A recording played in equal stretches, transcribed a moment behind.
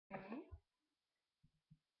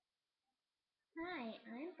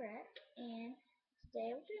Hi, I'm Brooke, and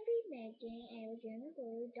today we're going to be making a Laguna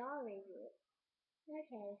Blue doll review.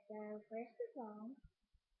 Okay, so first of all,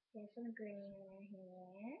 get some green in our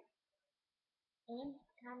hair, and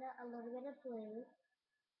kind of a little bit of blue.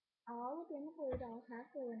 All Laguna Blue dolls have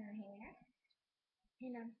blue in her hair,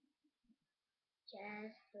 and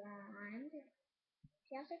just blonde.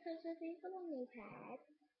 She also comes with these little knee pads.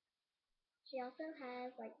 She also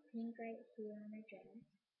has like pink right here on her dress.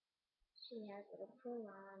 She has little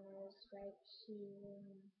piranhas right here.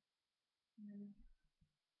 Um,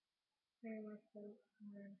 her like little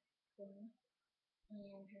thing.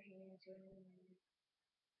 And her hands are in there.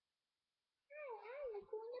 Hi, I'm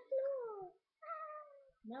Laguna Blue.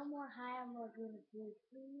 No more hi, I'm Laguna Blue,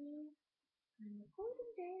 please. I'm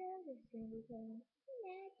recording data. This is going to be playing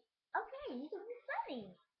next. Okay, you can be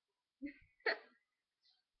funny.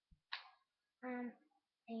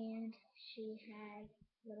 And she has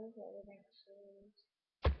little roller shoes.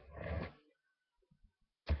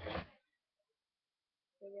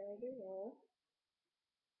 They really do roll.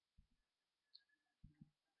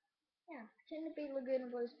 Yeah, pretend to be Laguna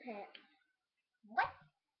Blue's pet. What?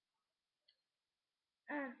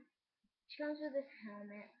 She comes with this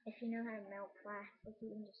helmet. If you know how to melt plastic,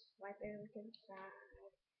 you can just swipe it over to the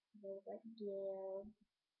side. There's like give.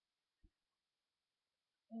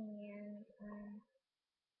 And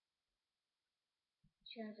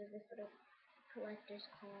she has this little collector's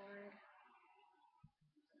card.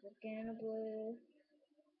 Laguna Blue,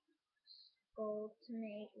 Skull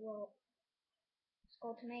Tomate Roll,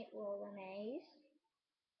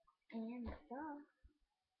 and that's all.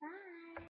 Bye.